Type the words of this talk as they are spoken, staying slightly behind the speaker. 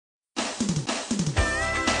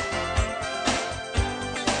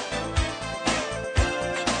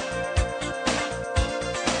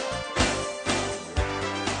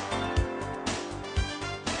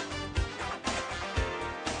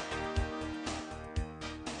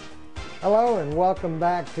Hello and welcome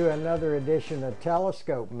back to another edition of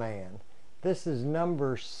TelescopeMan. This is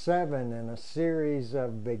number 7 in a series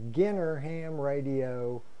of beginner ham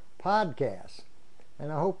radio podcasts,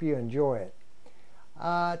 and I hope you enjoy it.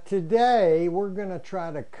 Today we're going to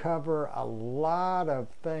try to cover a lot of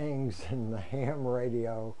things in the ham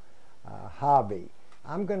radio hobby.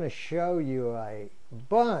 I'm going to show you a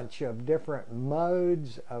bunch of different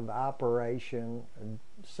modes of operation,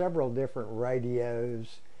 several different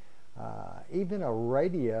radios, even a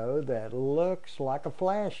radio that looks like a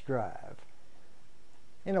flash drive,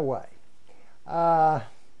 in a way. And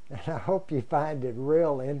I hope you find it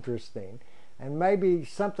real interesting. And maybe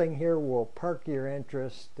something here will perk your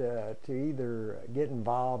interest to either get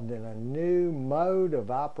involved in a new mode of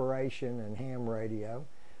operation in ham radio,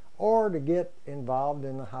 or to get involved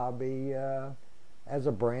in the hobby as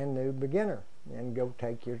a brand new beginner and go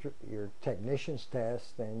take your technician's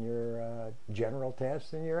test and your general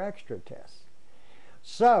test and your extra test.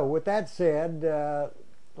 So with that said,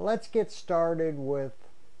 let's get started with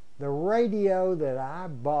the radio that I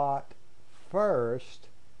bought first,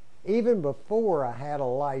 even before I had a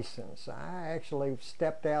license. I actually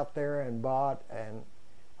stepped out there and bought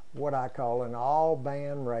what I call an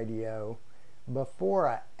all-band radio before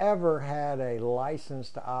I ever had a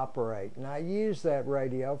license to operate. And I used that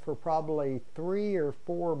radio for probably 3 or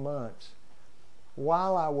 4 months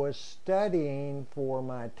while I was studying for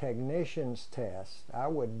my technician's test. I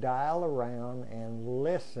would dial around and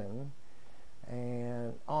listen,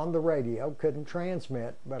 and on the radio, couldn't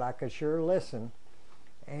transmit, but I could sure listen.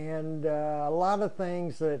 And a lot of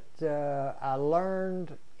things that I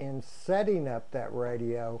learned in setting up that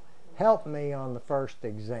radio helped me on the first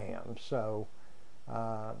exam. So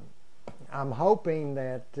I'm hoping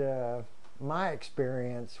that my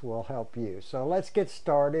experience will help you. So let's get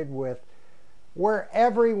started with where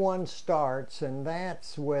everyone starts, and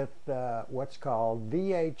that's with what's called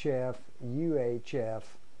VHF UHF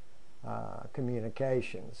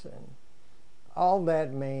communications. And all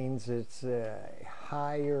that means it's a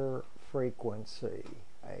higher frequency,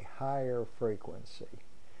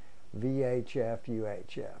 VHF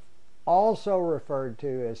UHF, also referred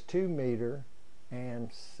to as 2 meter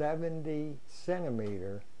and 70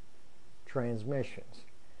 centimeter transmissions.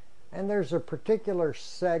 And there's a particular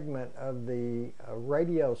segment of the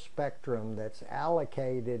radio spectrum that's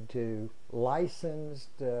allocated to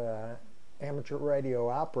licensed amateur radio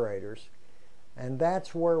operators, and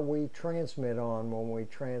that's where we transmit on when we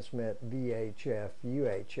transmit VHF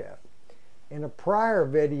UHF. In a prior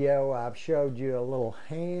video, I've showed you a little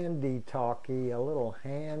handy talkie, a little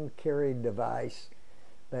hand-carried device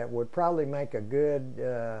that would probably make a good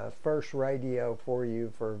first radio for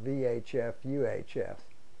you for VHF UHF.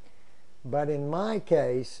 But in my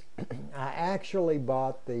case, I actually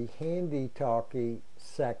bought the handy talkie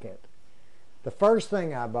second. The first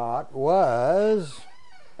thing I bought was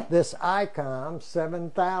this ICOM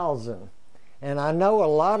 7000. And I know a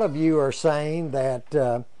lot of you are saying that,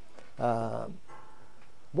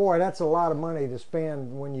 boy, that's a lot of money to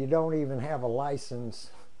spend when you don't even have a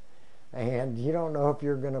license and you don't know if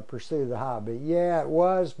you're going to pursue the hobby. Yeah, it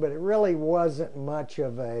was, but it really wasn't much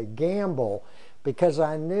of a gamble, because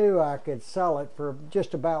I knew I could sell it for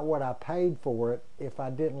just about what I paid for it if I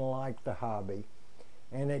didn't like the hobby.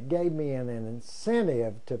 And it gave me an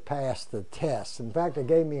incentive to pass the test. In fact, it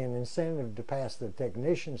gave me an incentive to pass the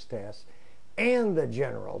technician's test and the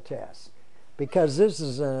general test, because this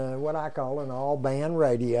is what I call an all-band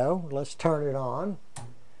radio. Let's turn it on.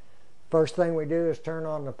 First thing we do is turn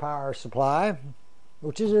on the power supply,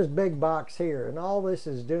 which is this big box here. And all this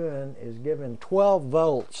is doing is giving 12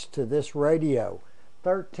 volts to this radio,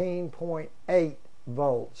 13.8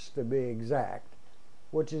 volts to be exact,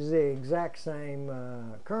 which is the exact same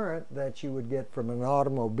current that you would get from an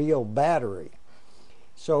automobile battery.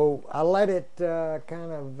 So I let it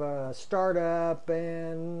kind of start up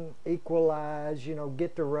and equalize,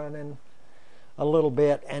 get to running a little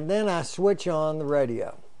bit, and then I switch on the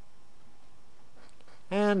radio.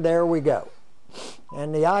 And there we go.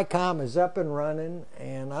 And the ICOM is up and running,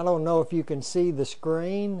 and I don't know if you can see the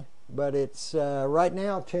screen, but it's right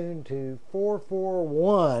now tuned to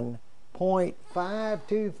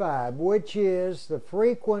 441.525, which is the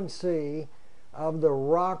frequency of the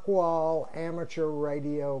Rockwall Amateur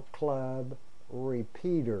Radio Club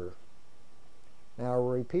repeater. Now, a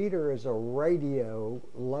repeater is a radio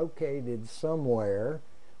located somewhere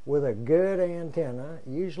with a good antenna,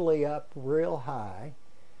 usually up real high,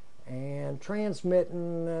 and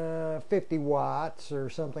transmitting 50 watts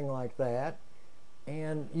or something like that.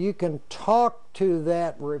 And you can talk to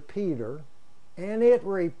that repeater and it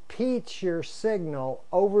repeats your signal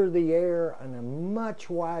over the air in a much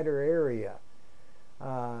wider area.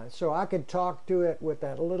 So I could talk to it with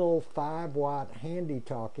that little 5-watt handy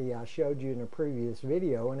talkie I showed you in a previous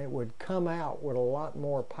video, and it would come out with a lot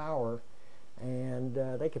more power, and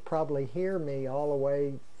they could probably hear me all the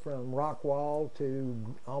way from Rockwall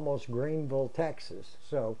to almost Greenville, Texas.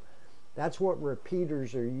 So that's what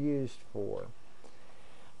repeaters are used for.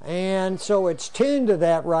 And so it's tuned to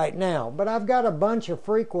that right now, but I've got a bunch of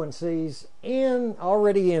frequencies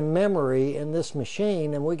already in memory in this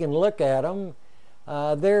machine, and we can look at them.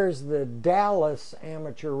 There's the Dallas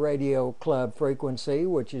Amateur Radio Club frequency,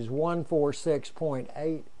 which is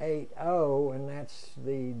 146.880, and that's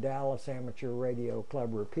the Dallas Amateur Radio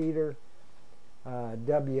Club repeater.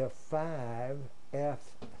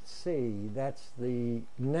 W5FC, that's the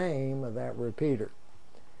name of that repeater.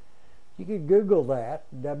 You could Google that,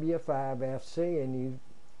 W5FC, and you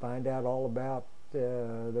find out all about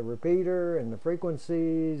the repeater and the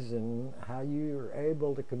frequencies and how you're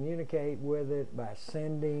able to communicate with it by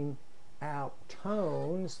sending out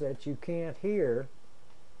tones that you can't hear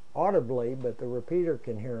audibly, but the repeater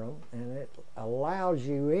can hear them, and it allows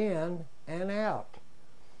you in and out.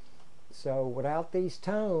 So without these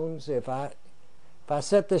tones, if I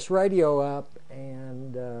set this radio up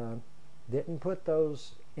and didn't put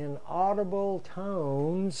those inaudible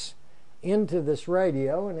tones into this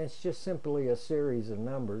radio, and it's just simply a series of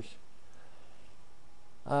numbers,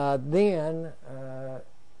 then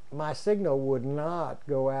my signal would not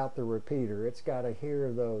go out the repeater. It's got to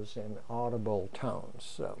hear those inaudible tones.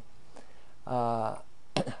 So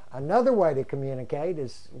another way to communicate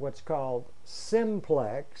is what's called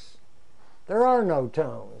simplex. There are no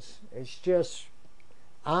tones. It's just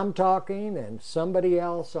I'm talking and somebody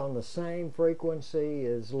else on the same frequency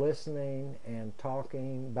is listening and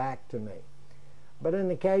talking back to me. But in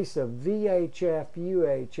the case of VHF,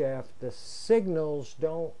 UHF, the signals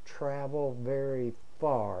don't travel very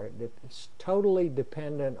far. It's totally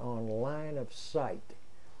dependent on line of sight.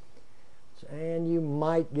 And you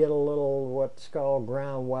might get a little what's called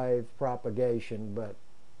ground wave propagation, but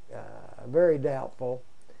very doubtful.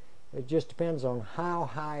 It just depends on how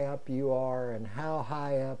high up you are and how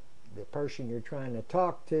high up the person you're trying to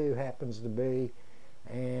talk to happens to be,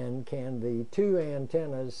 and can the two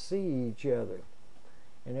antennas see each other.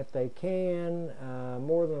 And if they can,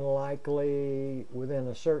 more than likely within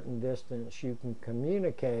a certain distance you can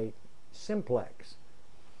communicate simplex.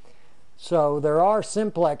 So there are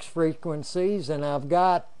simplex frequencies, and I've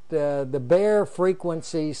got the bare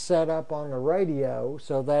frequencies set up on the radio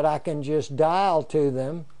so that I can just dial to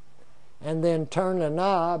them and then turn the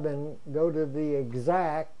knob and go to the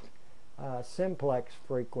exact simplex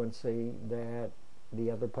frequency that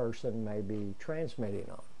the other person may be transmitting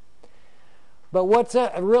on. But what's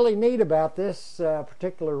really neat about this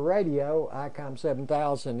particular radio, ICOM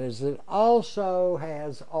 7000, is it also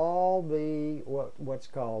has all the what's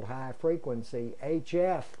called high frequency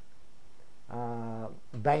HF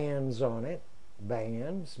bands on it.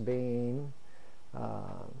 Bands being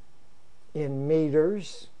in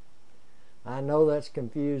meters. I know that's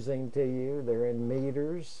confusing to you. They're in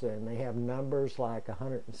meters, and they have numbers like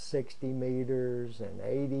 160 meters and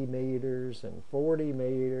 80 meters and 40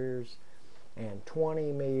 meters and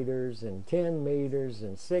 20 meters and 10 meters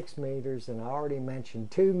and 6 meters, and I already mentioned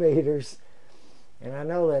 2 meters. And I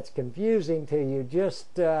know that's confusing to you,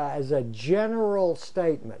 just as a general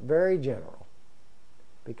statement, very general,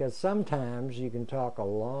 because sometimes you can talk a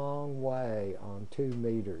long way on 2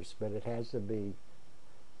 meters, but it has to be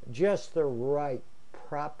just the right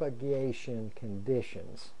propagation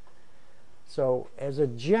conditions. So as a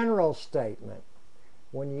general statement,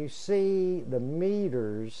 when you see the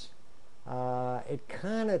meters, it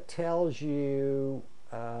kind of tells you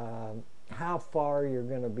how far you're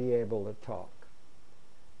going to be able to talk,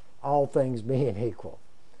 all things being equal.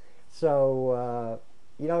 So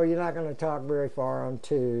you're not going to talk very far on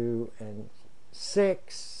 2, and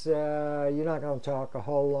 6, you're not going to talk a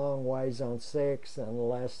whole long ways on 6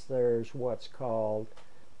 unless there's what's called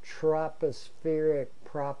tropospheric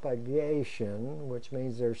propagation, which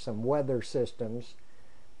means there's some weather systems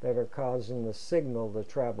that are causing the signal to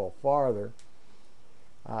travel farther.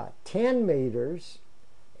 10 meters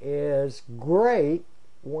is great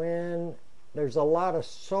when there's a lot of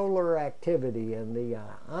solar activity and the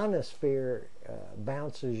ionosphere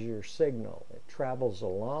bounces your signal. It travels a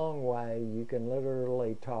long way. You can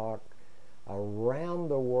literally talk around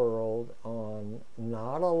the world on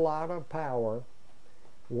not a lot of power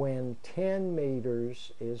when 10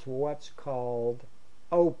 meters is what's called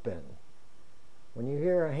open. When you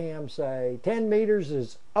hear a ham say 10 meters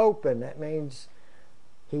is open, that means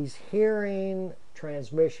he's hearing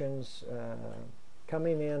transmissions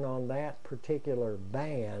coming in on that particular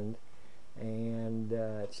band, and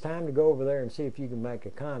it's time to go over there and see if you can make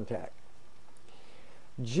a contact.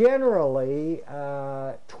 Generally,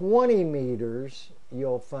 20 meters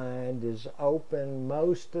you'll find is open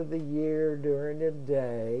most of the year during the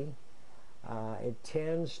day. It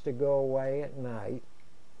tends to go away at night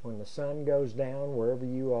when the sun goes down wherever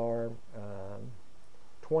you are.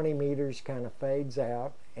 20 meters kind of fades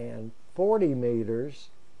out, and 40 meters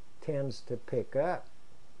tends to pick up.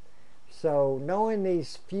 So knowing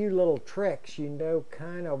these few little tricks, you know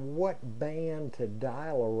kind of what band to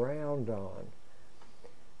dial around on.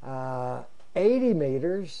 80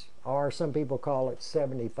 meters, or some people call it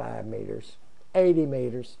 75 meters, 80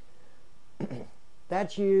 meters.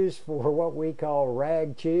 That's used for what we call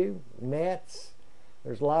rag chew, nets.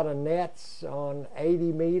 There's a lot of nets on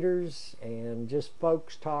 80 meters and just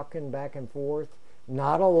folks talking back and forth.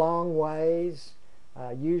 Not a long ways,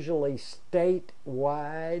 usually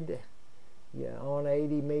statewide. Yeah, on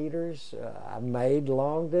 80 meters. I've made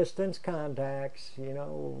long distance contacts, you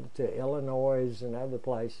know, to Illinois and other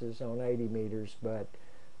places on 80 meters, but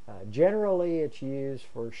generally it's used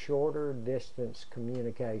for shorter distance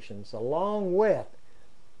communications along with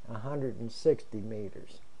 160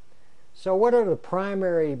 meters. So what are the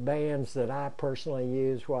primary bands that I personally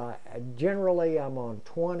use? Well, generally I'm on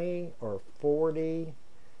 20 or 40,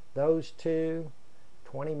 those two.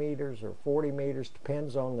 20 meters or 40 meters,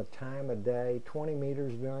 depends on the time of day. 20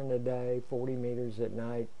 meters during the day, 40 meters at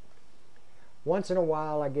night. Once in a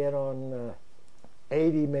while I get on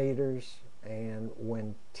 80 meters, and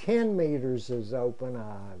when 10 meters is open,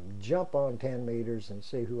 I jump on 10 meters and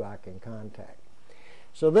see who I can contact.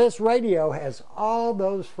 So this radio has all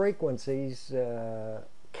those frequencies,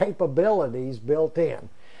 capabilities built in.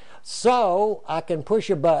 So I can push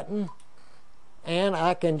a button and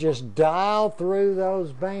I can just dial through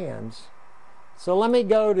those bands. So let me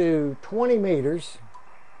go to 20 meters.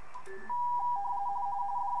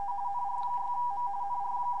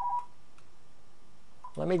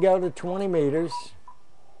 Let me go to 20 meters.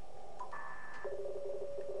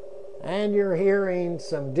 And you're hearing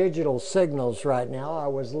some digital signals right now. I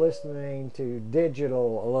was listening to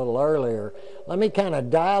digital a little earlier. Let me kind of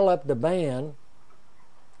dial up the band,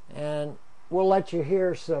 and we'll let you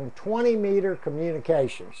hear some 20-meter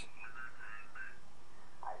communications.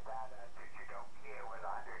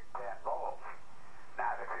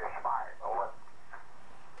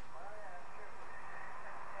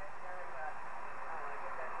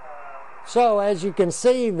 So as you can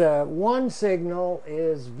see, the one signal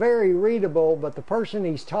is very readable, but the person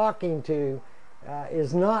he's talking to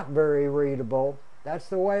is not very readable. That's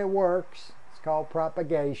the way it works. It's called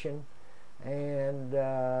propagation. And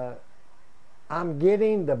I'm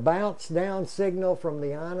getting the bounce down signal from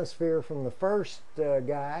the ionosphere from the first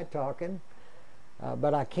guy talking,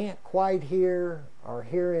 but I can't quite hear, or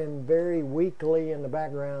hearing very weakly in the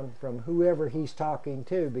background from whoever he's talking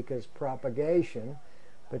to, because propagation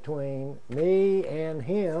between me and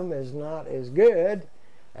him is not as good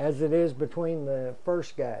as it is between the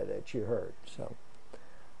first guy that you heard. So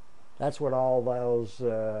that's what all those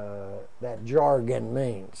that jargon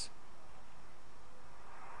means.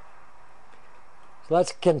 So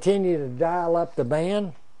let's continue to dial up the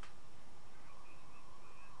band.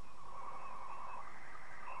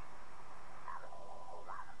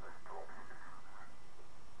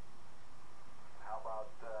 How about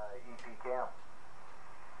EP Cam?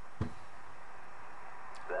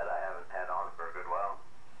 That I haven't had on for a good while.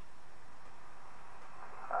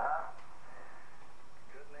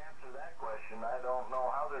 Couldn't answer that question. I don't know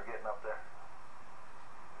how they're getting up there.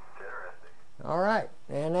 Interesting. All right,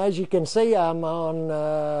 and as you can see, I'm on,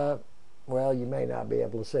 well, you may not be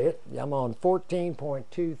able to see it. I'm on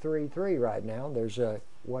 14.233 right now. There's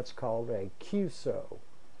what's called a QSO,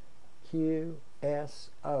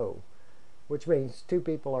 QSO, which means two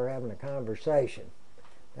people are having a conversation.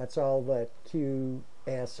 That's all that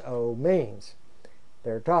QSO means.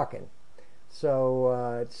 They're talking.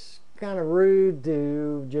 So it's kind of rude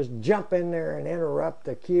to just jump in there and interrupt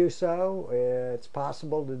the QSO. It's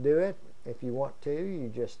possible to do it. If you want to,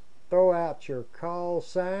 you just throw out your call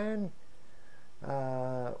sign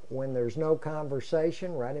when there's no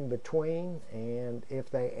conversation right in between, and if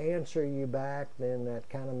they answer you back, then that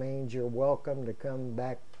kind of means you're welcome to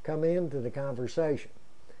come into the conversation.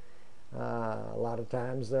 A lot of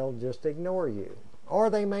times they'll just ignore you, or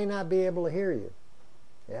they may not be able to hear you.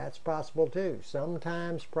 That's possible too.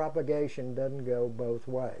 Sometimes propagation doesn't go both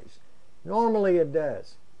ways. Normally it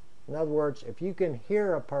does. In other words, if you can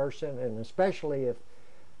hear a person, and especially if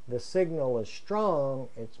the signal is strong,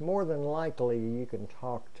 it's more than likely you can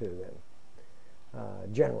talk to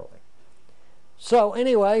them, generally. So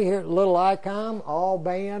anyway, here, little icon, all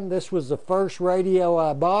band. This was the first radio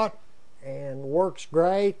I bought and works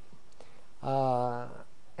great.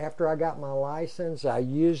 After I got my license, I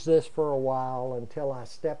used this for a while until I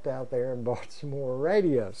stepped out there and bought some more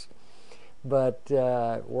radios. But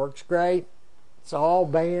it works great. It's all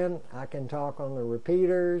band. I can talk on the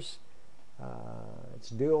repeaters. It's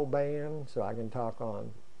dual band, so I can talk on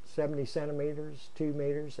 70 centimeters, 2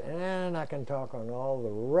 meters, and I can talk on all the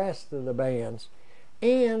rest of the bands.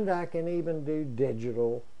 And I can even do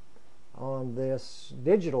digital on this,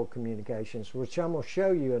 digital communications, which I'm going to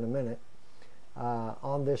show you in a minute,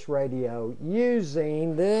 on this radio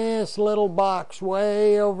using this little box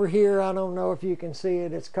way over here. I don't know if you can see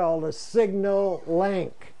it. It's called a Signal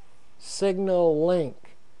Link. Signal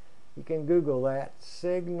Link. You can Google that.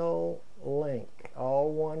 Signal Link.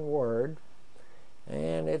 All one word.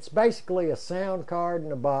 And it's basically a sound card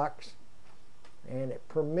in a box, and it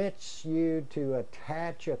permits you to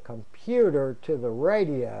attach a computer to the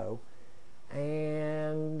radio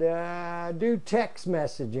and do text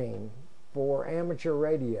messaging for amateur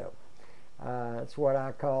radio. That's what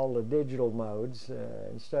I call the digital modes.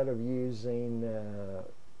 Instead of using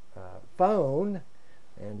phone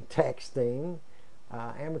and texting,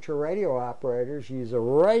 amateur radio operators use a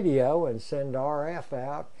radio and send RF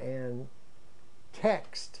out and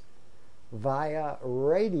text via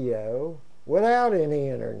radio without any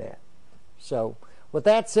internet. So with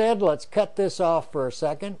that said, let's cut this off for a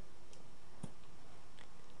second.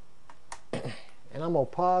 And I'm going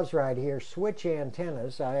to pause right here. Switch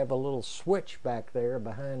antennas. I have a little switch back there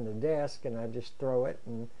behind the desk, and I just throw it,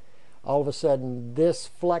 and all of a sudden this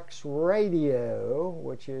flex radio,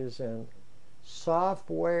 which is a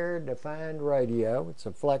software defined radio, it's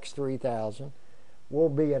a Flex 3000, will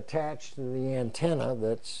be attached to the antenna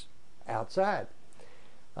that's outside.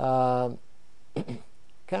 Kind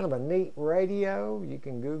of a neat radio. You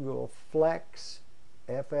can Google Flex,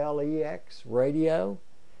 F-L-E-X, radio,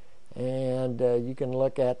 and you can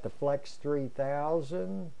look at the Flex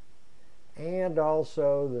 3000 and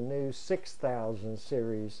also the new 6000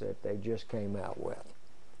 series that they just came out with.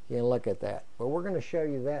 You can look at that. But we're going to show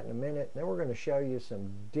you that in a minute. Then we're going to show you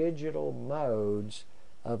some digital modes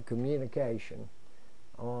of communication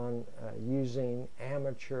on using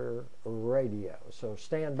amateur radio. So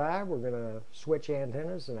stand by. We're going to switch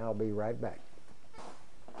antennas, and I'll be right back.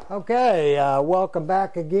 Okay, welcome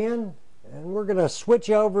back again. And we're going to switch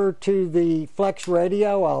over to the Flex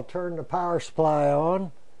radio. I'll turn the power supply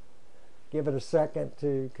on. Give it a second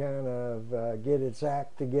to kind of get its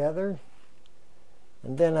act together.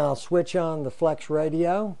 And then I'll switch on the Flex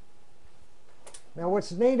radio. Now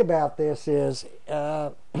what's neat about this is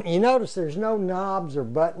you notice there's no knobs or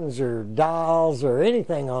buttons or dials or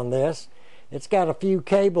anything on this. It's got a few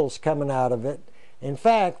cables coming out of it. In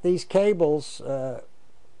fact, these cables,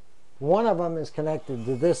 one of them is connected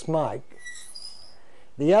to this mic.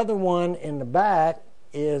 The other one in the back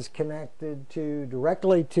is connected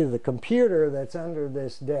directly to the computer that's under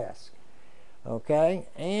this desk. Okay,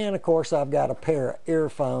 and of course I've got a pair of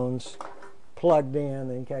earphones plugged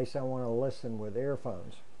in case I want to listen with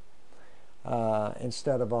earphones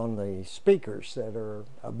instead of on the speakers that are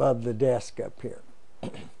above the desk up here.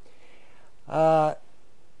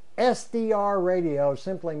 SDR radio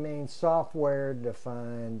simply means software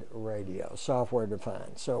defined radio, software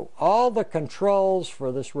defined. So all the controls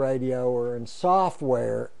for this radio are in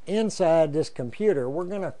software inside this computer. We're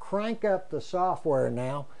going to crank up the software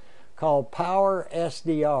now called Power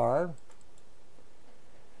SDR,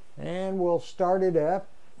 and we'll start it up.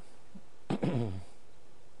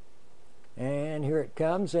 And here it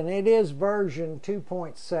comes, and it is version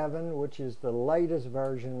 2.7, which is the latest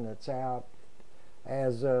version that's out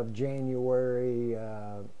as of January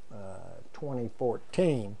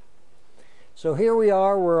 2014. So here we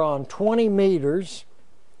are, we're on 20 meters,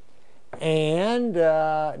 and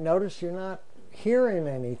notice you're not hearing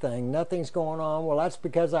anything, nothing's going on. Well, that's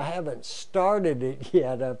because I haven't started it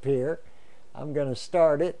yet up here. I'm going to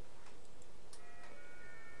start it.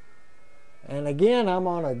 And again, I'm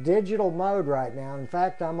on a digital mode right now. In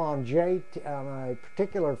fact, I'm on a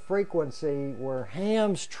particular frequency where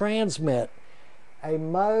hams transmit a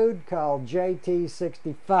mode called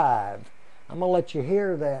JT65. I'm going to let you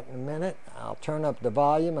hear that in a minute. I'll turn up the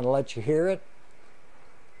volume and let you hear it.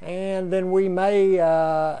 And then we may,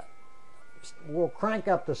 we'll crank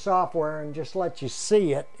up the software and just let you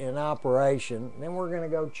see it in operation. Then we're going to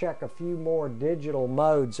go check a few more digital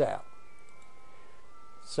modes out.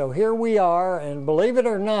 So here we are, and believe it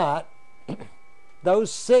or not,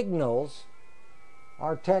 those signals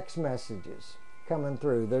are text messages coming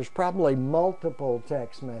through. There's probably multiple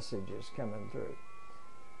text messages coming through.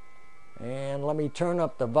 And let me turn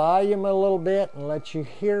up the volume a little bit and let you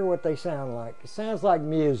hear what they sound like. It sounds like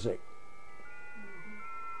music.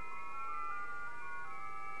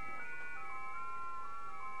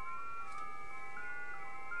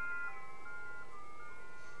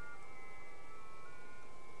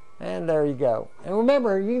 And there you go. And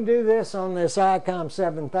remember, you can do this on this ICOM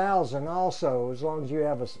 7000 also, as long as you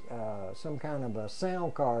have some kind of a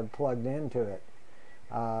sound card plugged into it,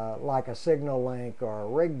 like a Signal Link or a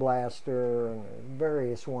Rig Blaster, and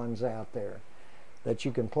various ones out there that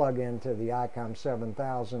you can plug into the ICOM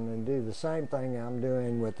 7000 and do the same thing I'm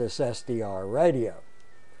doing with this SDR radio.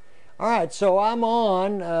 All right, so I'm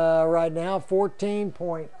on right now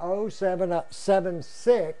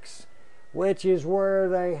 14.0776, which is where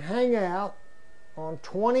they hang out on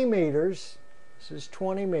 20 meters. This is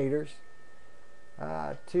 20 meters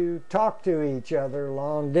to talk to each other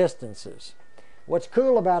long distances. What's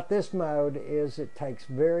cool about this mode is it takes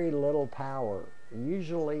very little power,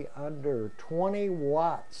 usually under 20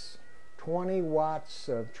 watts. 20 watts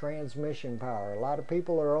of transmission power. A lot of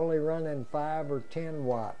people are only running 5 or 10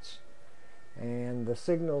 watts. And the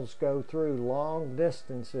signals go through long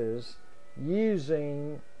distances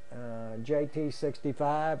using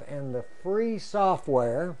JT65 and the free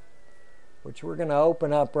software, which we're going to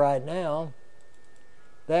open up right now,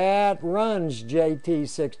 that runs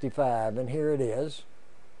JT65, and here it is.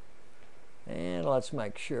 And let's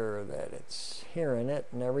make sure that it's hearing it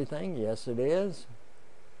and everything. Yes, it is.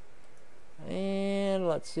 And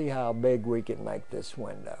let's see how big we can make this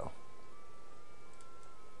window.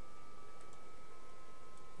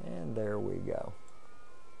 And there we go.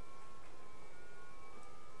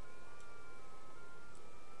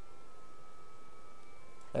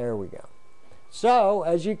 There we go. So,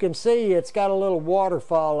 as you can see, it's got a little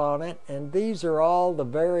waterfall on it, and these are all the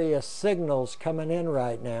various signals coming in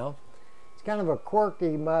right now. It's kind of a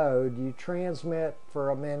quirky mode. You transmit for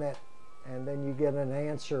a minute, and then you get an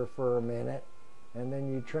answer for a minute, and then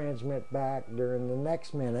you transmit back during the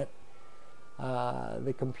next minute.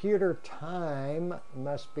 The computer time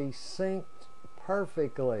must be synced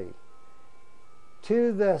perfectly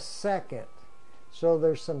to the second. So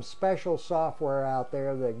there's some special software out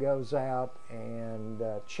there that goes out and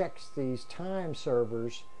checks these time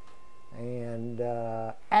servers and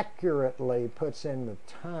accurately puts in the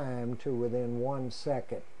time to within 1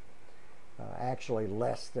 second, actually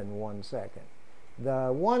less than 1 second.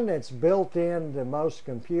 The one that's built into most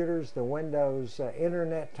computers, the Windows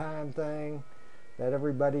Internet Time thing that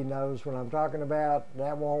everybody knows what I'm talking about,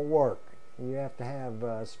 that won't work. You have to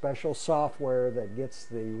have special software that gets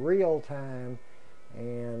the real time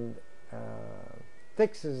and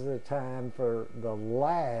fixes the time for the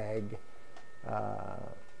lag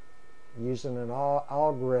using an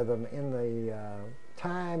algorithm in the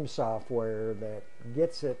time software that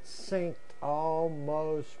gets it synced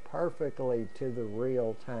almost perfectly to the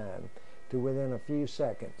real time, to within a few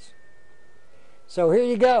seconds. So here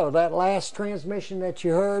you go, that last transmission that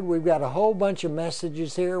you heard. We've got a whole bunch of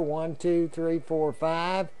messages here, 1, 2, 3, 4,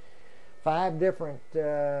 5. 5 different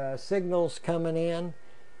signals coming in,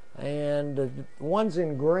 and the ones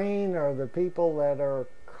in green are the people that are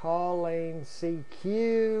calling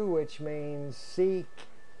CQ, which means seek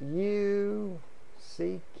you,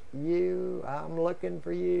 I'm looking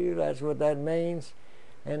for you. That's what that means,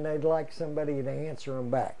 and they'd like somebody to answer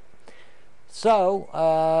them back.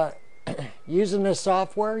 So using this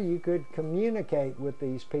software, you could communicate with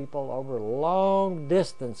these people over long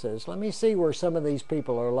distances. Let me see where some of these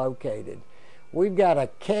people are located. We've got a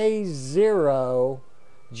K0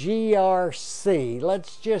 GRC.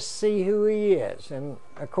 Let's just see who he is. And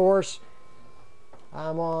of course,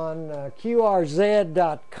 I'm on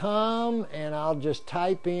QRZ.com, and I'll just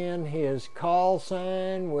type in his call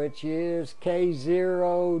sign, which is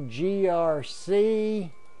K0 GRC.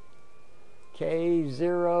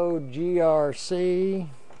 K0 GRC.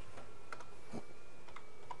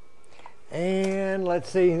 And let's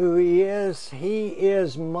see who he is. He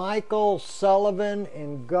is Michael Sullivan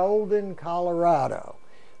in Golden, Colorado.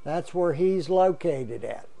 That's where he's located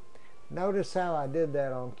at. Notice how I did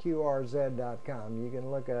that on QRZ.com. You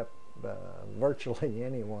can look up virtually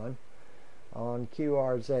anyone on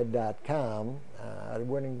QRZ.com. I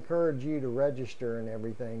would encourage you to register and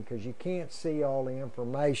everything, because you can't see all the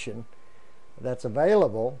information that's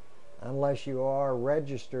available unless you are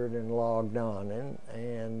registered and logged on,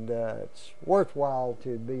 and it's worthwhile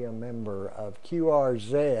to be a member of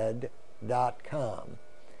QRZ.com.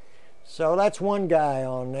 So that's one guy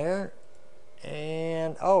on there.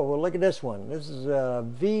 And oh, well, look at this one. This is a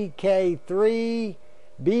VK3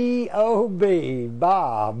 B-O-B,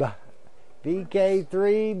 Bob.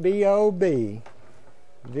 VK3BOB.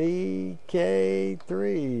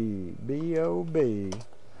 VK3BOB.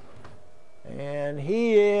 And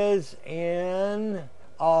he is in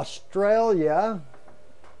Australia.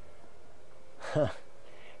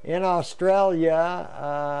 In Australia,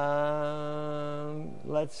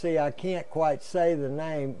 let's see, I can't quite say the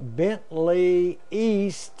name. Bentley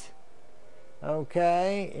East,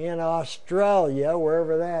 okay, in Australia,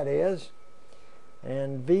 wherever that is.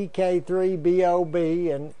 And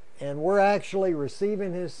VK3BOB, and we're actually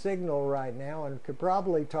receiving his signal right now and could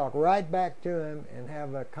probably talk right back to him and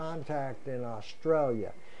have a contact in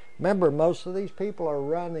Australia. Remember, most of these people are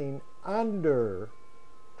running under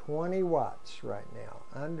 20 watts right now,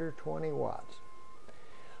 under 20 watts.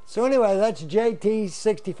 So anyway, that's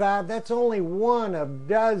JT65. That's only one of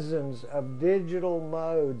dozens of digital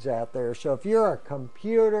modes out there. So if you're a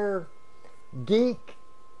computer geek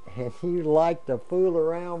and you like to fool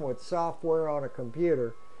around with software on a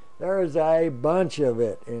computer, there is a bunch of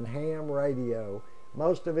it in ham radio.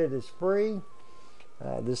 Most of it is free.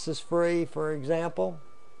 This is free, for example,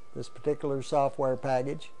 this particular software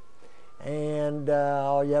package. And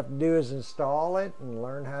all you have to do is install it and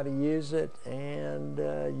learn how to use it and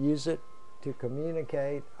use it to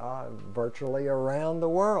communicate virtually around the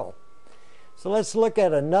world. So let's look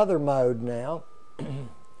at another mode now.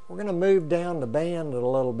 We're going to move down the band a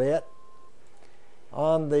little bit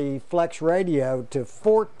on the Flex Radio to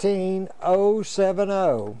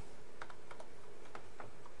 14070.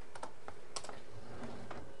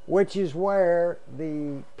 Which is where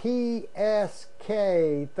the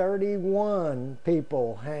PSK31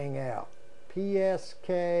 people hang out.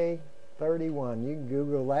 PSK31. You can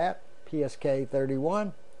Google that,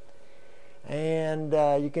 PSK31. And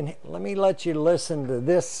let me let you listen to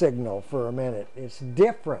this signal for a minute. It's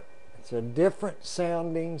different. It's a different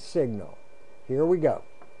sounding signal. Here we go.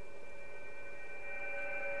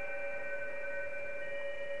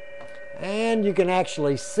 And you can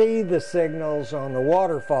actually see the signals on the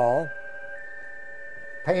waterfall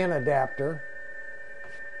pan adapter.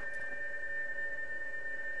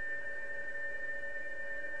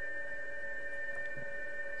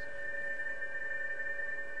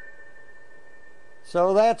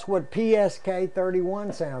 So that's what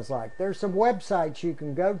PSK31 sounds like. There's some websites you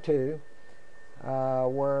can go to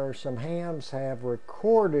where some hams have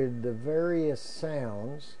recorded the various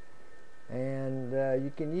sounds. And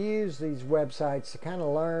you can use these websites to kind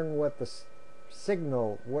of learn what the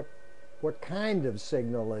signal, what kind of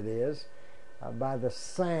signal it is by the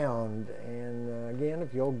sound. And again,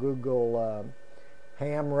 if you'll Google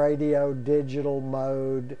ham radio digital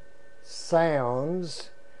mode sounds,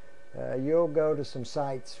 you'll go to some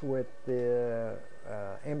sites with the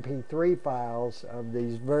MP3 files of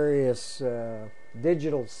these various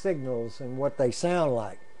digital signals and what they sound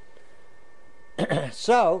like.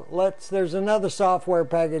 So there's another software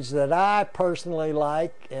package that I personally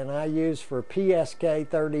like and I use for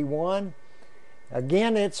PSK31.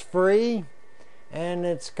 Again, it's free and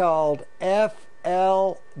it's called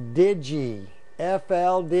FL Digi.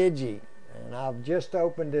 FL Digi. And I've just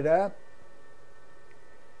opened it up.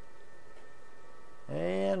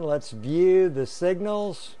 And let's view the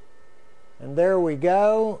signals. And there we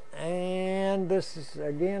go. And this is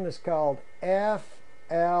again is called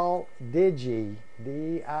FL Digi,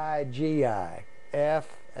 D-I-G-I,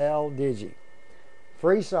 FL Digi.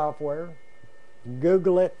 Free software.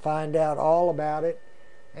 Google it, find out all about it.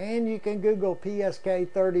 And you can Google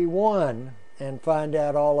PSK31 and find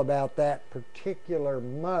out all about that particular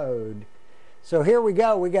mode. So here we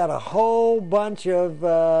go. We got a whole bunch of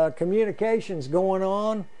communications going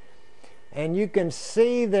on. And you can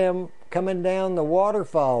see them coming down the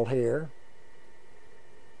waterfall here.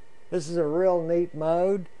 This is a real neat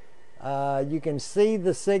mode. You can see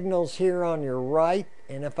the signals here on your right.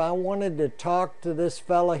 And if I wanted to talk to this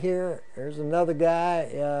fella here, there's another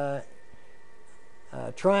guy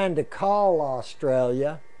trying to call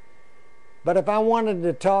Australia. But if I wanted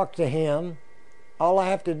to talk to him, all I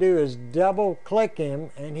have to do is double click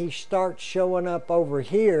him and he starts showing up over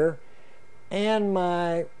here. And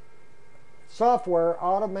my software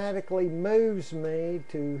automatically moves me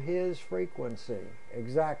to his frequency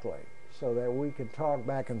exactly so that we can talk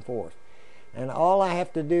back and forth. And all I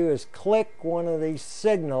have to do is click one of these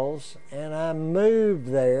signals and I moved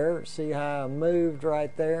there. See how I moved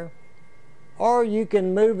right there? Or you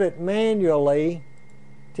can move it manually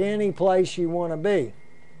to any place you want to be,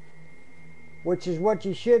 which is what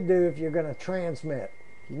you should do if you're going to transmit.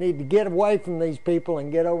 You need to get away from these people and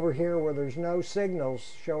get over here where there's no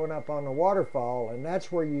signals showing up on the waterfall, and that's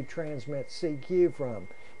where you transmit CQ from.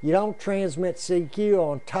 You don't transmit CQ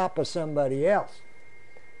on top of somebody else.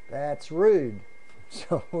 That's rude.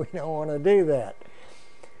 So we don't want to do that.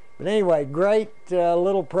 But anyway, great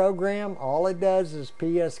little program. All it does is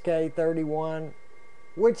PSK31,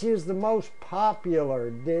 which is the most popular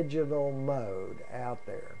digital mode out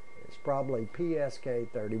there. It's probably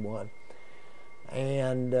PSK31.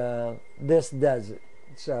 And this does it.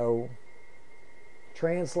 So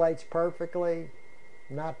translates perfectly,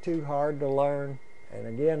 not too hard to learn, and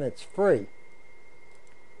again, it's free.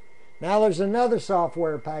 Now there's another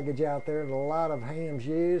software package out there that a lot of hams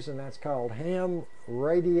use, and that's called Ham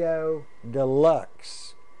Radio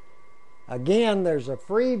Deluxe. Again, there's a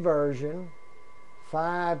free version,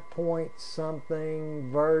 5-point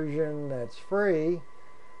something version that's free,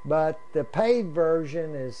 but the paid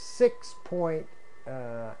version is 6.x.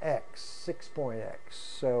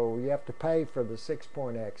 So you have to pay for the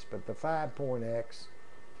 6.x, but the 5.x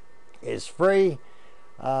is free.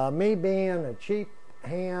 Me being a cheap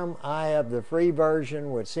ham, I have the free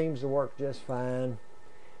version, which seems to work just fine.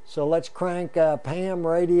 So let's crank up Ham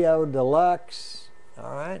Radio Deluxe.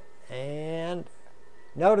 All right, and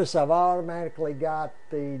notice I've automatically got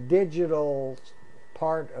the digital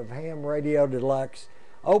part of Ham Radio Deluxe.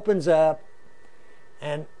 Opens up,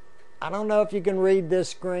 and I don't know if you can read this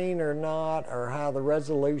screen or not, or how the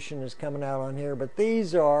resolution is coming out on here, but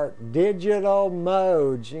these are digital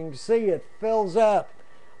modes. You can see it fills up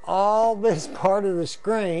all this part of the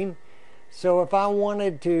screen. So if I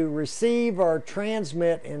wanted to receive or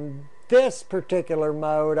transmit in this particular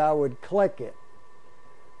mode, I would click it.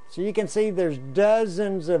 So you can see there's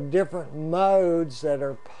dozens of different modes that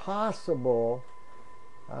are possible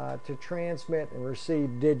to transmit and receive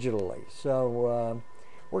digitally. So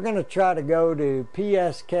we're going to try to go to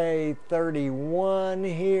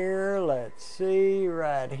PSK31 here. Let's see,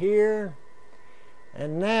 right here.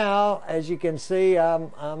 And now, as you can see,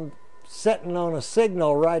 I'm setting on a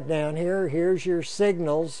signal right down here. Here's your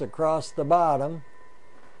signals across the bottom.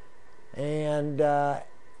 And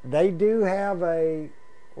they do have a,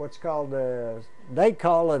 what's called a, they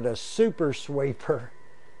call it a super sweeper.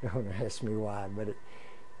 Don't ask me why, but it,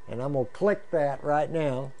 and I'm going to click that right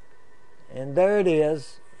now. And there it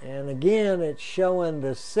is. And again, it's showing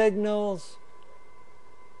the signals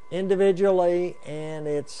individually, and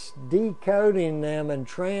it's decoding them and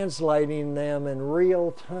translating them in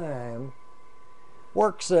real time.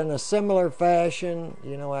 Works in a similar fashion.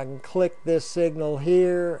 You know, I can click this signal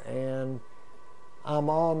here, and I'm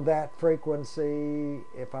on that frequency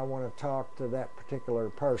if I want to talk to that particular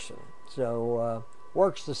person. So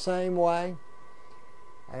works the same way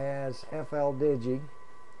as FL Digi,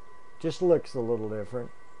 just looks a little different.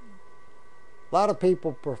 A lot of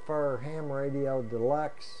people prefer Ham Radio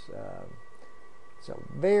Deluxe. It's a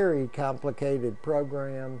very complicated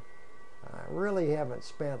program. I really haven't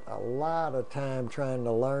spent a lot of time trying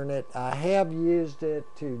to learn it. I have used it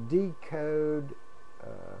to decode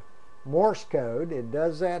Morse code. It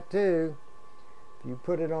does that too. If you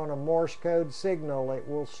put it on a Morse code signal, it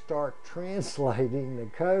will start translating the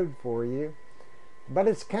code for you. But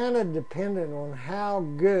it's kind of dependent on how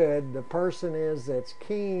good the person is that's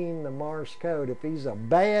keying the Morse code. If he's a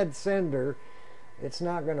bad sender, it's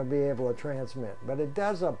not going to be able to transmit. But it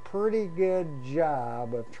does a pretty good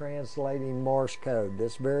job of translating Morse code,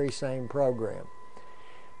 this very same program.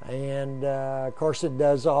 And of course it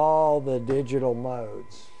does all the digital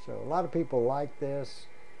modes. So a lot of people like this.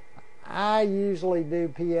 I usually do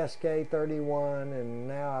PSK31, and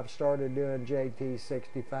now I've started doing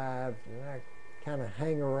JT65. And I kind of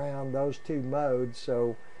hang around those two modes,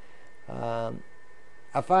 so I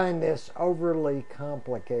find this overly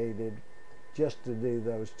complicated just to do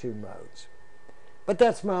those two modes. But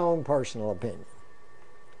that's my own personal opinion.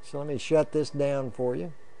 So let me shut this down for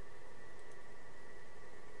you.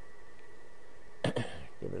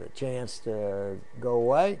 Give it a chance to go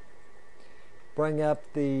away. Bring up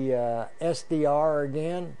the SDR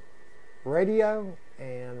again, radio,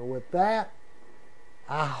 and with that,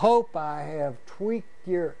 I hope I have tweaked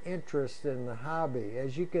your interest in the hobby.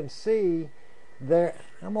 As you can see there,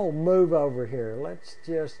 I'm going to move over here. Let's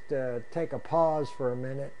just take a pause for a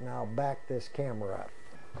minute, and I'll back this camera up.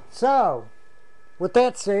 So, with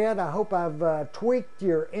that said, I hope I've tweaked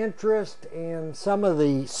your interest in some of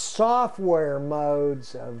the software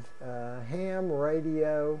modes of ham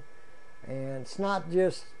radio. And it's not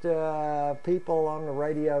just people on the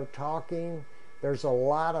radio talking. There's a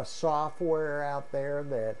lot of software out there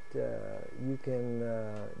that you can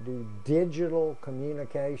do digital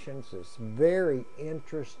communications. It's very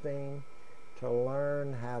interesting to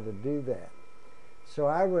learn how to do that. So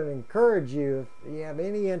I would encourage you, if you have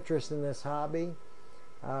any interest in this hobby,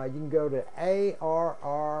 you can go to arrl.com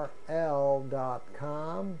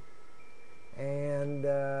and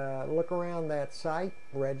look around that site,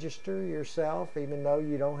 register yourself. Even though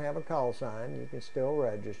you don't have a call sign, you can still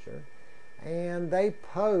register. And they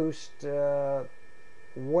post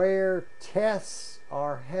where tests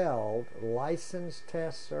are held, licensed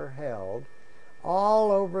tests are held,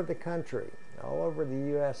 all over the country, all over the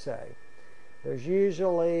USA. There's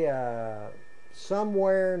usually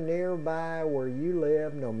somewhere nearby where you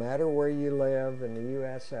live, no matter where you live in the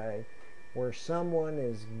USA, where someone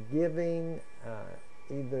is giving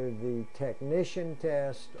either the technician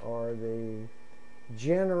test or the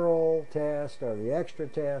general test or the extra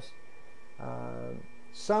test,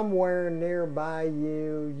 somewhere nearby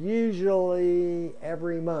you, usually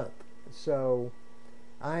every month. So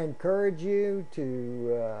I encourage you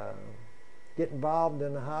to get involved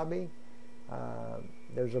in the hobby.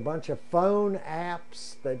 There's a bunch of phone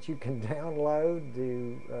apps that you can download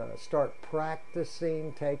to start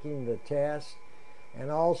practicing taking the test.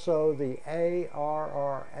 And also the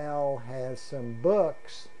ARRL has some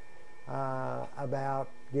books about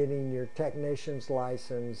getting your technician's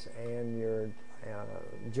license and your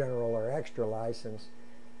general or extra license.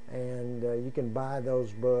 And you can buy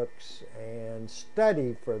those books and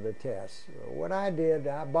study for the test. What I did,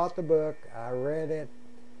 I bought the book, I read it,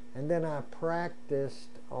 and then I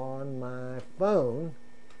practiced on my phone,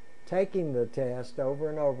 taking the test over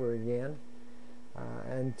and over again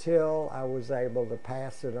until I was able to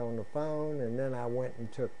pass it on the phone, and then I went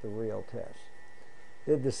and took the real test.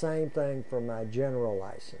 Did the same thing for my general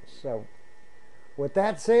license. So with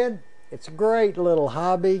that said, it's a great little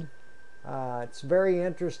hobby. It's very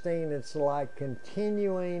interesting. It's like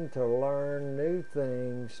continuing to learn new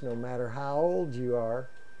things no matter how old you are.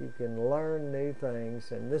 You can learn new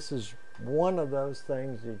things, and this is one of those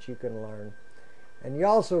things that you can learn. And you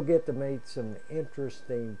also get to meet some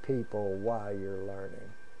interesting people while you're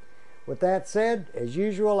learning. With that said, as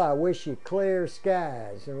usual, I wish you clear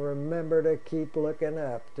skies, and remember to keep looking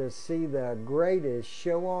up to see the greatest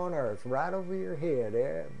show on earth right over your head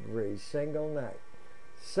every single night.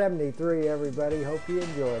 73, everybody. Hope you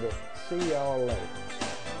enjoyed it. See y'all later.